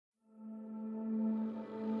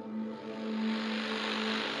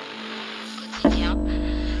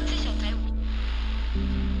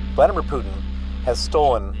Vladimir Putin has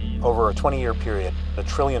stolen, over a 20-year period, $1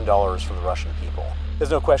 trillion from the Russian people.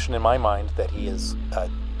 There's no question in my mind that he is a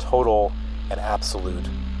total and absolute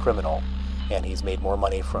criminal, and he's made more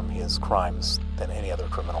money from his crimes than any other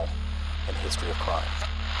criminal in the history of crime.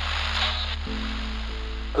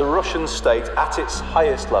 The Russian state, at its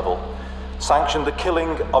highest level, sanctioned the killing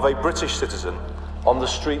of a British citizen on the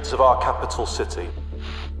streets of our capital city.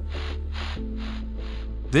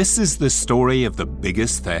 This is the story of the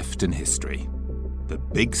biggest theft in history. The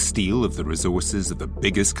big steal of the resources of the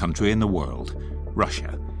biggest country in the world,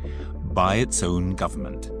 Russia, by its own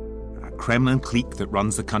government. A Kremlin clique that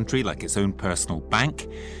runs the country like its own personal bank,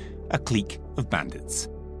 a clique of bandits.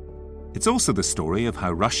 It's also the story of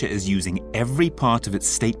how Russia is using every part of its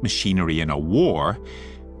state machinery in a war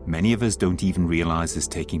many of us don't even realize is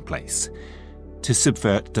taking place, to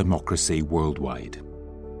subvert democracy worldwide.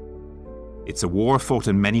 It's a war fought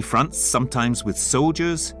on many fronts, sometimes with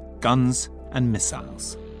soldiers, guns, and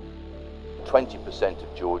missiles. 20%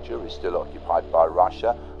 of Georgia is still occupied by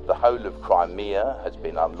Russia. The whole of Crimea has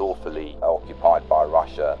been unlawfully occupied by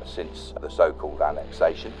Russia since the so-called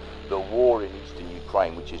annexation. The war in eastern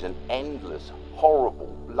Ukraine, which is an endless, horrible,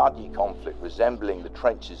 bloody conflict resembling the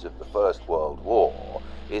trenches of the First World War,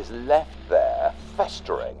 is left there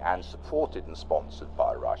festering and supported and sponsored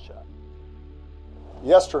by Russia.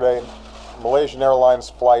 Yesterday, Malaysian Airlines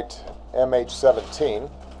flight MH17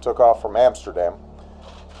 took off from Amsterdam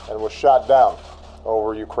and was shot down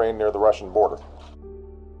over Ukraine near the Russian border.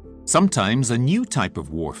 Sometimes a new type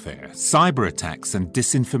of warfare, cyber attacks and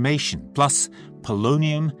disinformation, plus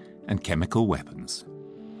polonium and chemical weapons.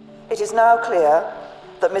 It is now clear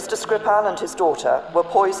that Mr. Skripal and his daughter were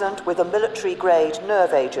poisoned with a military-grade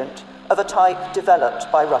nerve agent of a type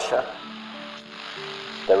developed by Russia.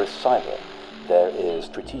 There is cyber. There is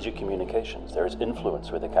strategic communications, there is influence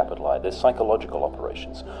with a capital I, there's psychological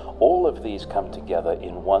operations. All of these come together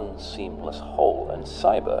in one seamless whole, and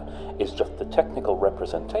cyber is just the technical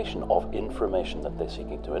representation of information that they're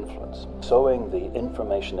seeking to influence. Sowing the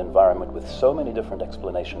information environment with so many different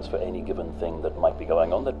explanations for any given thing that might be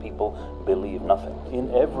going on that people believe nothing.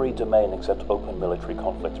 In every domain except open military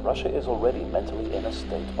conflicts, Russia is already mentally in a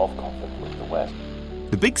state of conflict with the West.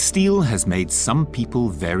 The big steal has made some people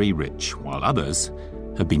very rich, while others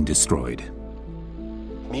have been destroyed.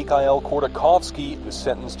 Mikhail Khodorkovsky was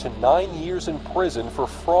sentenced to 9 years in prison for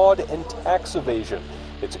fraud and tax evasion.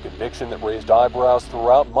 It's a conviction that raised eyebrows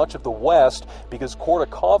throughout much of the West because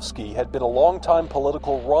Khodorkovsky had been a longtime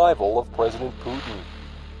political rival of President Putin.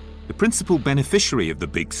 The principal beneficiary of the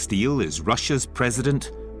big steal is Russia's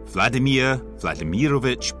president, Vladimir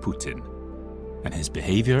Vladimirovich Putin, and his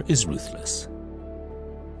behavior is ruthless.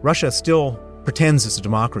 Russia still pretends it's a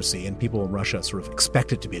democracy, and people in Russia sort of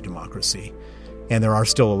expect it to be a democracy. And there are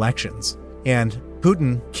still elections. And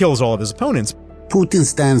Putin kills all of his opponents. Putin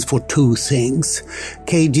stands for two things,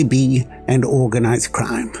 KGB and organized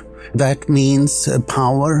crime. That means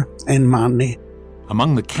power and money.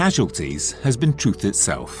 Among the casualties has been truth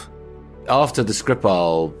itself. After the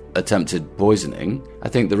Skripal attempted poisoning, I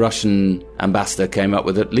think the Russian ambassador came up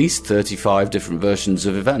with at least 35 different versions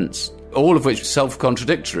of events, all of which were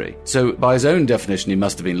self-contradictory. So by his own definition, he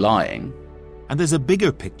must have been lying. And there's a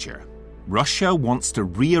bigger picture. Russia wants to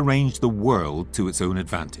rearrange the world to its own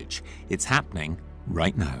advantage. It's happening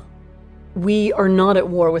right now. We are not at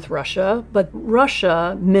war with Russia, but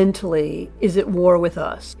Russia mentally is at war with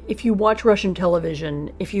us. If you watch Russian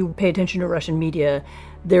television, if you pay attention to Russian media,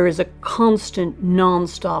 there is a constant,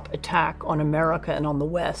 non-stop attack on America and on the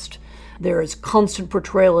West. There is constant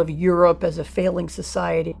portrayal of Europe as a failing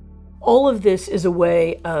society. All of this is a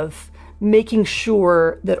way of making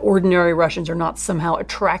sure that ordinary Russians are not somehow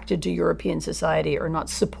attracted to European society or not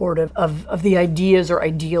supportive of the ideas or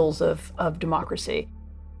ideals of democracy.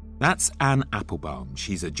 That's Anne Applebaum.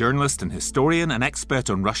 She's a journalist and historian and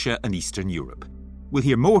expert on Russia and Eastern Europe. We'll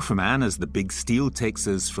hear more from Anne as the big steal takes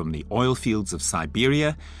us from the oil fields of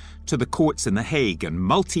Siberia to the courts in The Hague and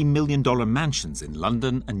multi-million-dollar mansions in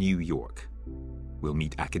London and New York. We'll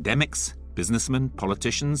meet academics, businessmen,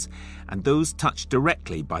 politicians, and those touched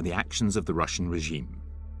directly by the actions of the Russian regime.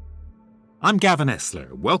 I'm Gavin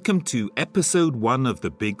Esler. Welcome to Episode 1 of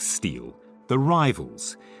The Big Steal, The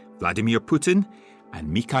Rivals, Vladimir Putin and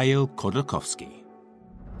Mikhail Khodorkovsky.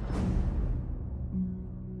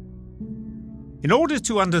 In order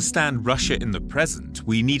to understand Russia in the present,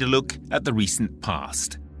 we need a look at the recent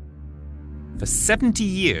past. For 70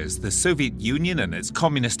 years, the Soviet Union and its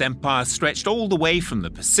communist empire stretched all the way from the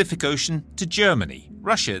Pacific Ocean to Germany.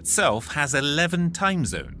 Russia itself has 11 time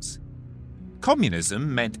zones.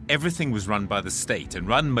 Communism meant everything was run by the state and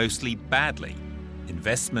run mostly badly.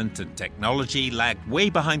 Investment and technology lagged way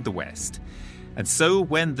behind the West. And so,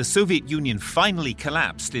 when the Soviet Union finally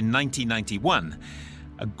collapsed in 1991,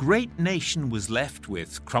 a great nation was left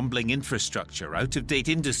with crumbling infrastructure, out-of-date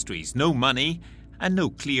industries, no money, and no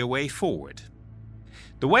clear way forward.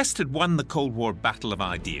 The West had won the Cold War battle of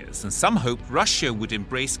ideas, and some hoped Russia would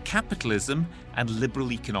embrace capitalism and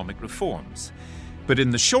liberal economic reforms. But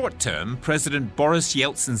in the short term, President Boris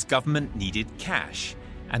Yeltsin's government needed cash,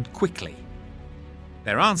 and quickly.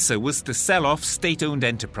 Their answer was to sell off state-owned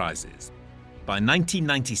enterprises. By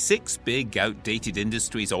 1996, big, outdated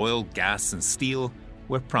industries, oil, gas, and steel,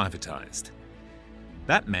 were privatized.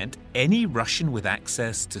 That meant any Russian with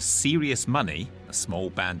access to serious money, a small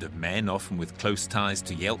band of men often with close ties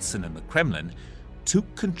to Yeltsin and the Kremlin,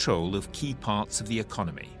 took control of key parts of the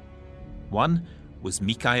economy. One was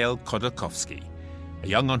Mikhail Khodorkovsky, a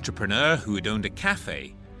young entrepreneur who had owned a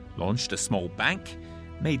cafe, launched a small bank,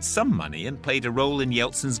 made some money and played a role in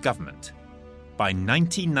Yeltsin's government. By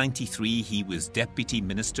 1993, he was Deputy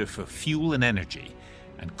Minister for Fuel and Energy,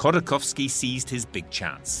 and Khodorkovsky seized his big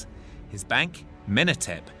chance. His bank,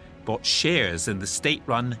 Menatep, bought shares in the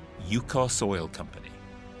state-run Yukos Oil Company.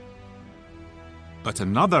 But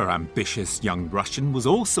another ambitious young Russian was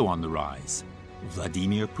also on the rise,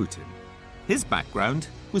 Vladimir Putin. His background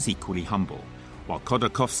was equally humble. While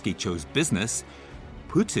Khodorkovsky chose business,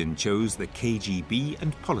 Putin chose the KGB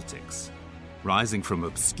and politics. Rising from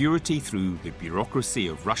obscurity through the bureaucracy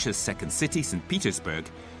of Russia's second city, St. Petersburg,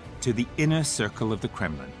 to the inner circle of the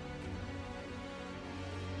Kremlin.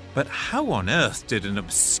 But how on earth did an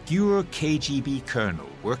obscure KGB colonel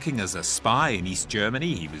working as a spy in East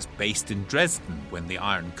Germany, he was based in Dresden when the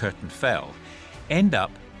Iron Curtain fell, end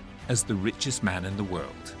up as the richest man in the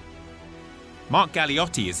world? Mark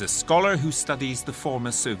Galeotti is a scholar who studies the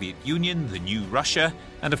former Soviet Union, the new Russia,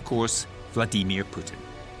 and of course, Vladimir Putin.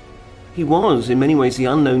 He was, in many ways, the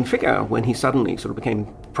unknown figure when he suddenly sort of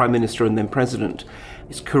became prime minister and then president.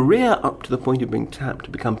 His career up to the point of being tapped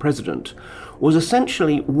to become president was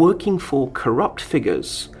essentially working for corrupt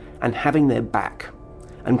figures and having their back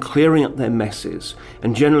and clearing up their messes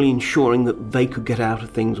and generally ensuring that they could get out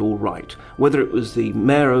of things all right. Whether it was the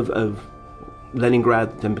mayor of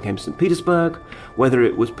Leningrad, then became St. Petersburg, whether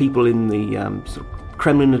it was people in the sort of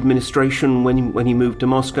Kremlin administration when he moved to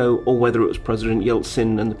Moscow, or whether it was President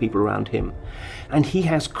Yeltsin and the people around him. And he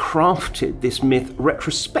has crafted this myth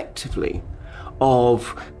retrospectively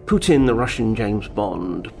of Putin, the Russian James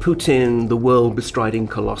Bond, Putin, the world-bestriding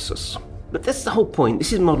colossus. But that's the whole point.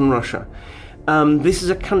 This is modern Russia. This is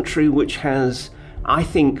a country which has, I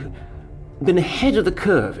think, been ahead of the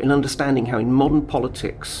curve in understanding how in modern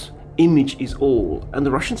politics, image is all. And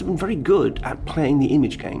the Russians have been very good at playing the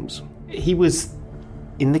image games. He was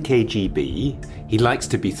in the KGB. He likes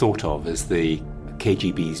to be thought of as the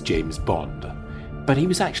KGB's James Bond. But he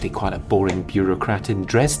was actually quite a boring bureaucrat in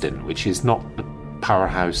Dresden, which is not the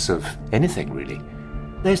powerhouse of anything, really.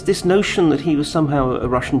 There's this notion that he was somehow a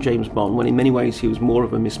Russian James Bond, when in many ways he was more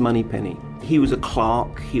of a Miss Moneypenny. He was a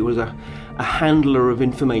clerk, he was a handler of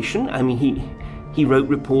information. I mean, he wrote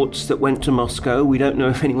reports that went to Moscow. We don't know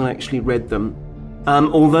if anyone actually read them.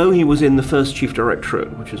 Although he was in the first chief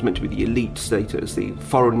directorate, which was meant to be the elite status, the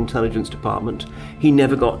foreign intelligence department, he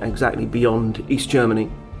never got exactly beyond East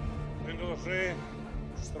Germany.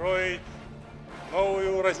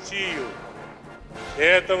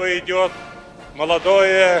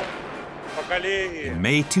 In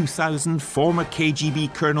May 2000, former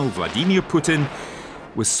KGB Colonel Vladimir Putin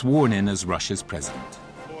was sworn in as Russia's president.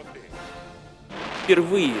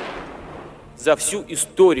 Впервые за всю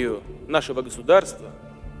историю нашего государства,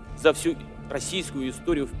 за всю российскую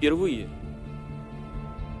историю впервые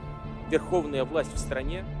верховная власть в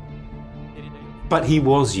стране. But he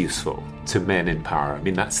was useful to men in power. I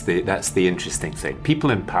mean, that's the interesting thing.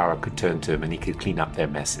 People in power could turn to him and he could clean up their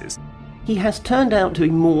messes. He has turned out to be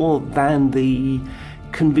more than the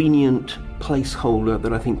convenient placeholder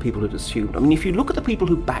that I think people had assumed. I mean, if you look at the people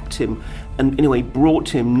who backed him and in a way brought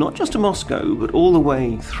him not just to Moscow, but all the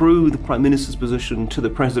way through the Prime Minister's position to the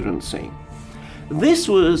presidency, this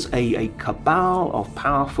was a cabal of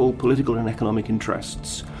powerful political and economic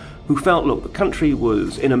interests who felt, look, the country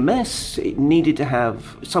was in a mess, it needed to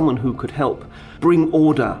have someone who could help bring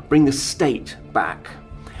order, bring the state back.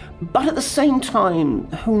 But at the same time,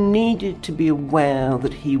 who needed to be aware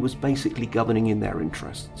that he was basically governing in their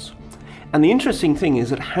interests. And the interesting thing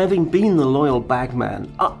is that having been the loyal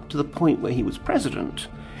bagman up to the point where he was president,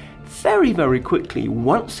 very, very quickly,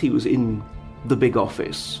 once he was in the big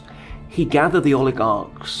office, he gathered the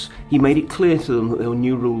oligarchs, he made it clear to them that there were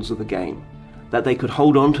new rules of the game. that they could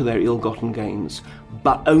hold on to their ill-gotten gains,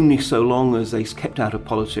 but only so long as they kept out of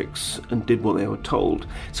politics and did what they were told.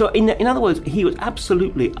 So in other words, he was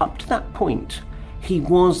absolutely, up to that point, he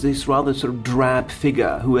was this rather sort of drab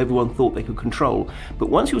figure who everyone thought they could control. But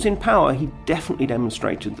once he was in power, he definitely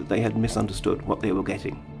demonstrated that they had misunderstood what they were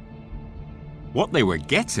getting. What they were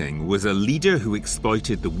getting was a leader who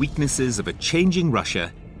exploited the weaknesses of a changing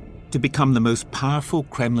Russia to become the most powerful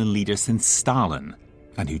Kremlin leader since Stalin,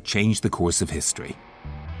 and who changed the course of history.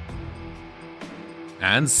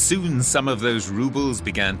 And soon some of those rubles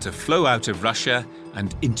began to flow out of Russia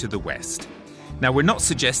and into the West. Now, we're not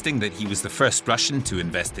suggesting that he was the first Russian to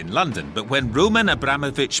invest in London, but when Roman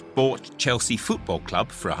Abramovich bought Chelsea Football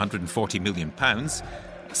Club for £140 million, a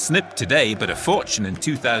snip today but a fortune in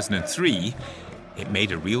 2003, it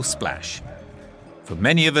made a real splash. For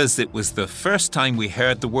many of us, it was the first time we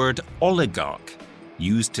heard the word oligarch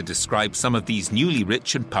used to describe some of these newly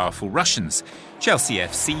rich and powerful Russians. Chelsea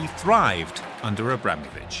FC thrived under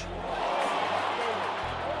Abramovich.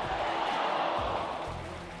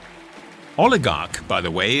 Oligarch, by the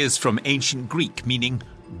way, is from ancient Greek, meaning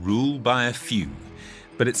rule by a few.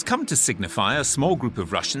 But it's come to signify a small group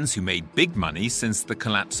of Russians who made big money since the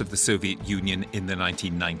collapse of the Soviet Union in the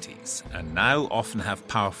 1990s, and now often have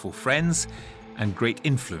powerful friends and great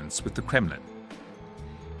influence with the Kremlin.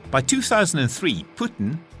 By 2003,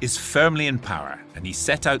 Putin is firmly in power, and he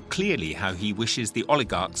set out clearly how he wishes the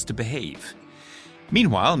oligarchs to behave.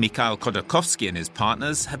 Meanwhile, Mikhail Khodorkovsky and his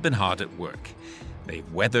partners have been hard at work.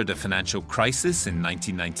 They've weathered a financial crisis in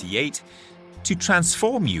 1998 to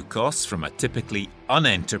transform Yukos from a typically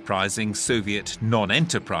unenterprising Soviet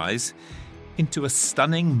non-enterprise into a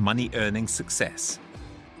stunning money-earning success.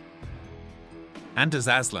 Anders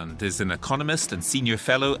Asland is an economist and senior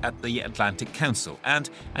fellow at the Atlantic Council and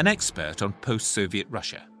an expert on post-Soviet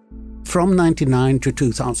Russia. From 1999 to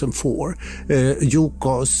 2004,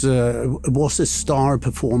 Yukos was a star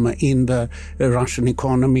performer in the Russian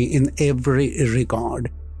economy in every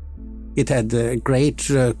regard. It had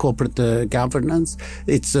great corporate governance,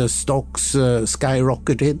 its stocks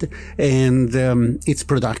skyrocketed, and its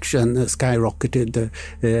production skyrocketed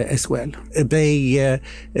as well. They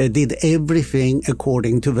did everything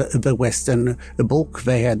according to the Western book.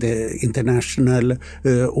 They had international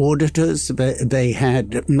auditors. They had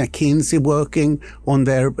McKinsey working on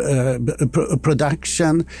their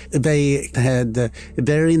production. They had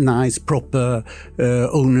very nice, proper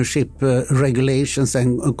ownership regulations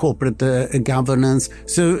and corporate governance.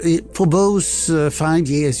 So for those 5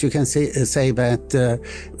 years, you can say that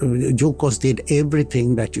Yukos did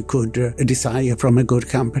everything that you could desire from a good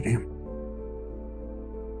company.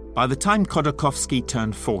 By the time Khodorkovsky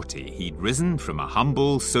turned 40, he'd risen from a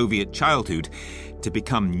humble Soviet childhood to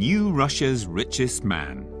become new Russia's richest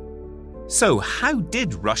man. So how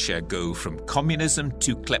did Russia go from communism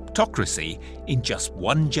to kleptocracy in just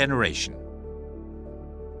one generation?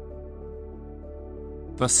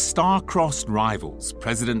 The star-crossed rivals,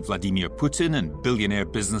 President Vladimir Putin and billionaire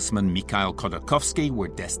businessman Mikhail Khodorkovsky, were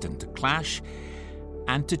destined to clash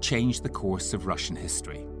and to change the course of Russian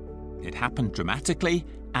history. It happened dramatically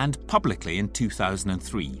and publicly in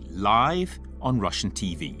 2003, live on Russian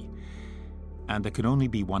TV. And there could only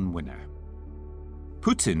be one winner.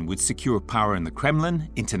 Putin would secure power in the Kremlin,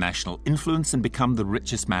 international influence, and become the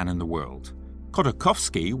richest man in the world.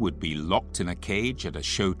 Khodorkovsky would be locked in a cage at a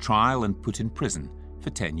show trial and put in prison for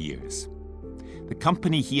 10 years. The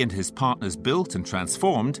company he and his partners built and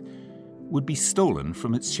transformed would be stolen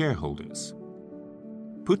from its shareholders.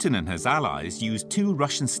 Putin and his allies used two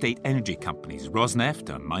Russian state energy companies, Rosneft,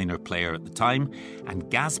 a minor player at the time, and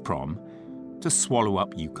Gazprom, to swallow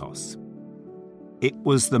up Yukos. It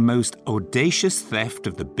was the most audacious theft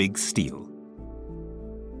of the big steal.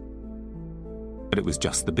 But it was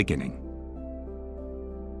just the beginning.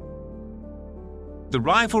 The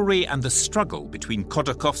rivalry and the struggle between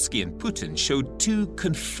Khodorkovsky and Putin showed two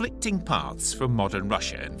conflicting paths for modern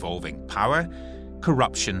Russia involving power,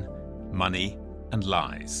 corruption, money, and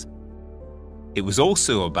lies. It was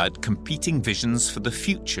also about competing visions for the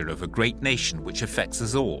future of a great nation which affects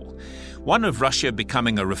us all. One of Russia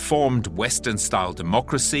becoming a reformed Western-style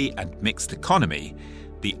democracy and mixed economy,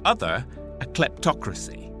 the other a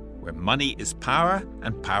kleptocracy, where money is power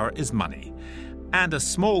and power is money. And a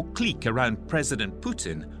small clique around President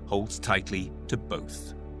Putin holds tightly to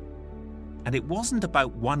both. And it wasn't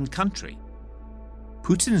about one country.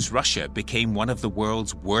 Putin's Russia became one of the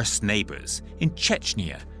world's worst neighbors in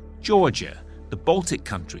Chechnya, Georgia, the Baltic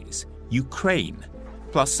countries, Ukraine,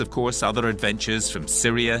 plus, of course, other adventures from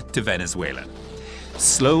Syria to Venezuela.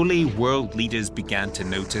 Slowly, world leaders began to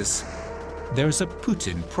notice there's a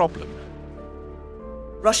Putin problem.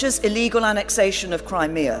 Russia's illegal annexation of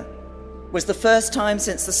Crimea was the first time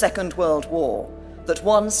since the Second World War that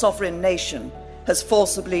one sovereign nation has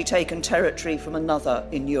forcibly taken territory from another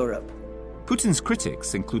in Europe. Putin's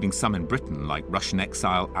critics, including some in Britain like Russian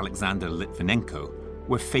exile Alexander Litvinenko,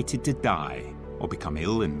 were fated to die or become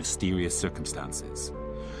ill in mysterious circumstances.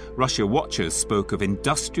 Russia watchers spoke of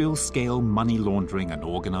industrial-scale money laundering and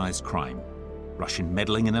organized crime, Russian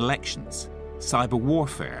meddling in elections, cyber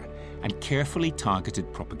warfare, and carefully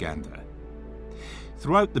targeted propaganda.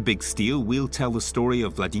 Throughout The Big Steal, we'll tell the story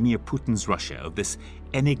of Vladimir Putin's Russia, of this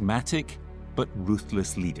enigmatic but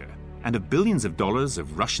ruthless leader, and of billions of dollars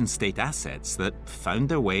of Russian state assets that found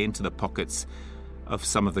their way into the pockets of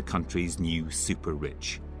some of the country's new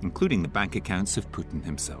super-rich, including the bank accounts of Putin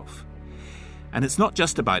himself. And it's not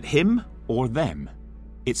just about him or them,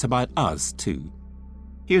 it's about us too.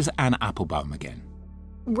 Here's Anna Applebaum again.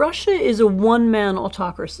 Russia is a one-man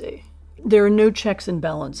autocracy. There are no checks and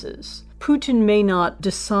balances. Putin may not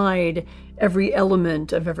decide every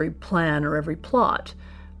element of every plan or every plot,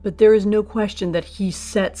 but there is no question that he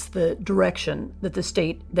sets the direction that the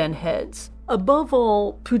state then heads. Above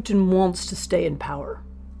all, Putin wants to stay in power.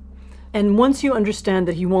 And once you understand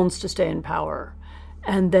that he wants to stay in power,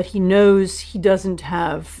 and that he knows he doesn't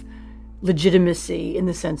have legitimacy in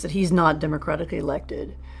the sense that he's not democratically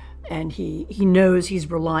elected, and he knows he's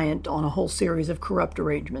reliant on a whole series of corrupt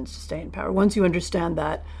arrangements to stay in power. Once you understand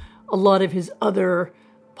that, a lot of his other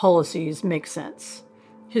policies make sense.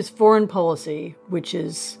 His foreign policy, which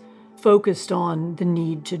is focused on the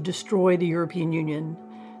need to destroy the European Union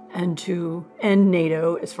and to end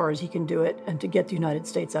NATO as far as he can do it and to get the United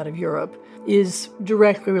States out of Europe, is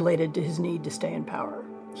directly related to his need to stay in power.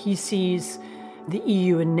 He sees the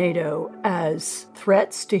EU and NATO as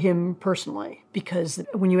threats to him personally, because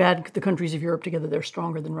when you add the countries of Europe together, they're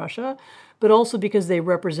stronger than Russia, but also because they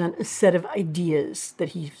represent a set of ideas that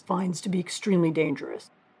he finds to be extremely dangerous.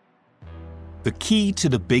 The key to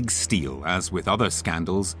The Big Steal, as with other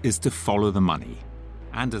scandals, is to follow the money.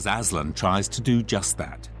 Anders Aslan tries to do just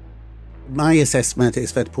that. My assessment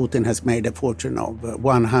is that Putin has made a fortune of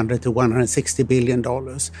 $100 to $160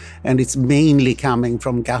 billion, and it's mainly coming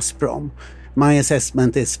from Gazprom. My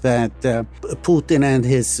assessment is that Putin and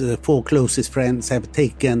his four closest friends have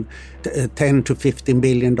taken $10 to $15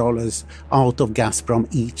 billion out of Gazprom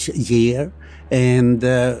each year, and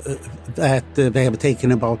that they have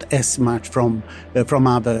taken about as much from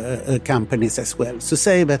other companies as well. So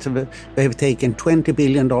say that they have taken $20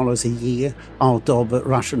 billion a year out of the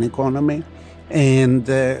Russian economy, and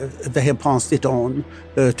they have passed it on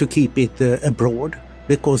to keep it abroad,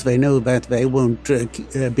 because they know that they won't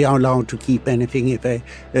be allowed to keep anything if they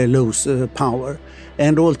lose power.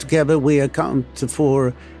 And altogether we account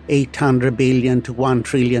for $800 billion to $1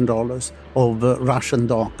 trillion of Russian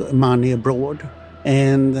dark money abroad.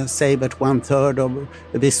 And say that 1/3 of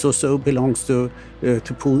this or so belongs to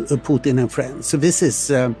Putin and friends. So this is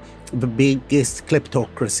the biggest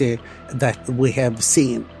kleptocracy that we have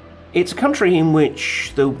seen. It's a country in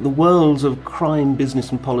which the worlds of crime,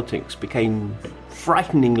 business and politics became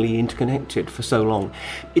frighteningly interconnected for so long.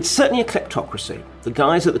 It's certainly a kleptocracy. The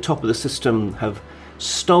guys at the top of the system have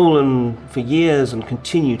stolen for years and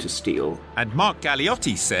continue to steal. And Mark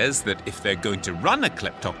Galeotti says that if they're going to run a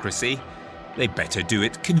kleptocracy, they better do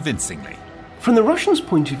it convincingly. From the Russians'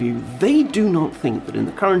 point of view, they do not think that in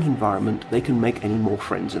the current environment they can make any more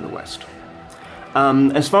friends in the West.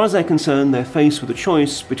 As far as they're concerned, they're faced with a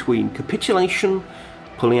choice between capitulation,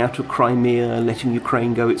 pulling out of Crimea, letting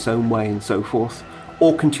Ukraine go its own way and so forth,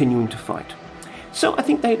 or continuing to fight. So I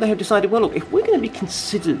think they have decided, well, look, if we're going to be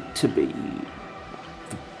considered to be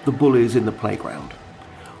the bullies in the playground,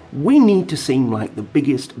 we need to seem like the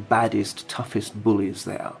biggest, baddest, toughest bullies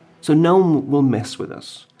there, so no one will mess with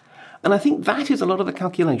us. And I think that is a lot of the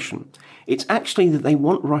calculation. It's actually that they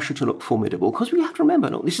want Russia to look formidable, because we have to remember,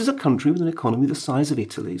 look, this is a country with an economy the size of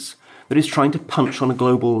Italy's that is trying to punch on a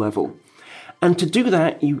global level. And to do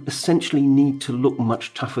that, you essentially need to look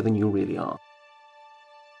much tougher than you really are.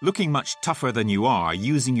 Looking much tougher than you are,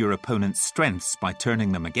 using your opponent's strengths by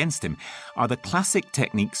turning them against him, are the classic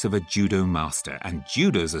techniques of a judo master, and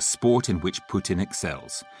judo's a sport in which Putin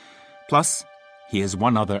excels. Plus, he has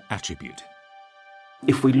one other attribute.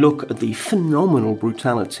 If we look at the phenomenal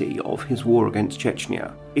brutality of his war against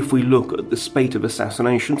Chechnya, if we look at the spate of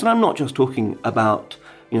assassinations, and I'm not just talking about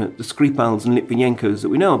the Skripals and Litvinenkos that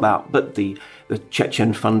we know about, but the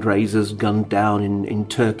Chechen fundraisers gunned down in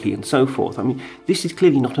Turkey and so forth. I mean, this is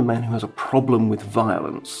clearly not a man who has a problem with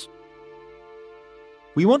violence.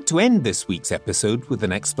 We want to end this week's episode with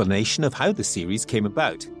an explanation of how the series came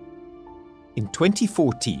about. In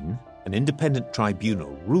 2014, an independent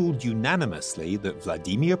tribunal ruled unanimously that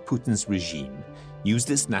Vladimir Putin's regime used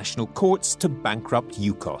its national courts to bankrupt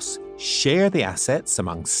Yukos, share the assets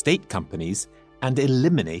among state companies, and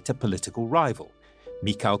eliminate a political rival,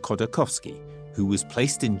 Mikhail Khodorkovsky, who was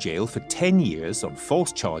placed in jail for 10 years on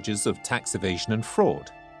false charges of tax evasion and fraud.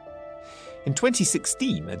 In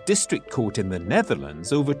 2016, a district court in the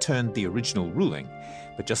Netherlands overturned the original ruling,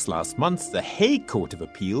 but just last month, the Hague Court of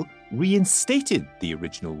Appeal reinstated the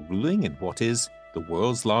original ruling in what is the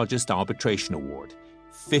world's largest arbitration award,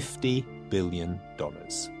 $50 billion.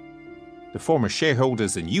 The former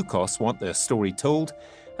shareholders in Yukos want their story told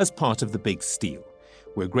as part of the Big Steal.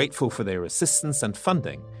 We're grateful for their assistance and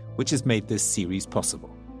funding, which has made this series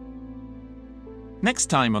possible. Next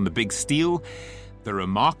time on The Big Steal, the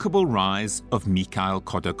remarkable rise of Mikhail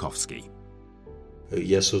Khodorkovsky.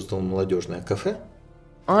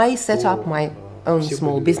 I set up my own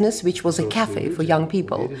small business, which was a cafe for young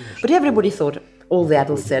people. But everybody thought, all the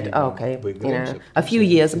adults said, oh, okay, a few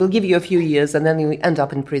years, we'll give you a few years, and then you end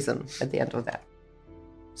up in prison at the end of that.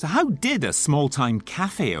 So how did a small-time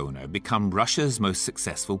cafe owner become Russia's most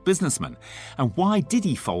successful businessman? And why did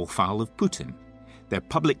he fall foul of Putin? Their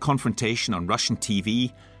public confrontation on Russian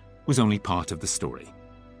TV was only part of the story.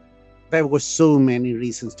 There were so many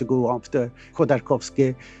reasons to go after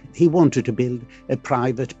Khodorkovsky. He wanted to build a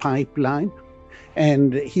private pipeline,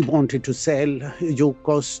 and he wanted to sell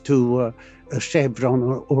Yukos to Chevron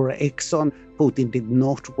or Exxon. Putin did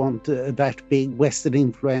not want that big Western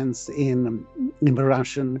influence in the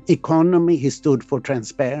Russian economy. He stood for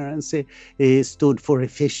transparency. He stood for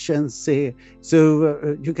efficiency.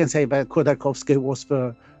 So you can say that Khodorkovsky was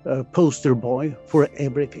the poster boy for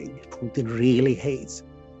everything Putin really hates.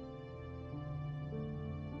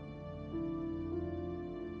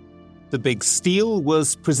 The Big Steal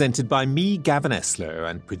was presented by me, Gavin Esler,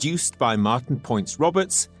 and produced by Martin Points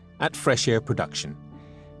Roberts at Fresh Air Production.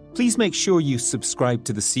 Please make sure you subscribe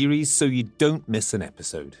to the series so you don't miss an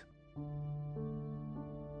episode.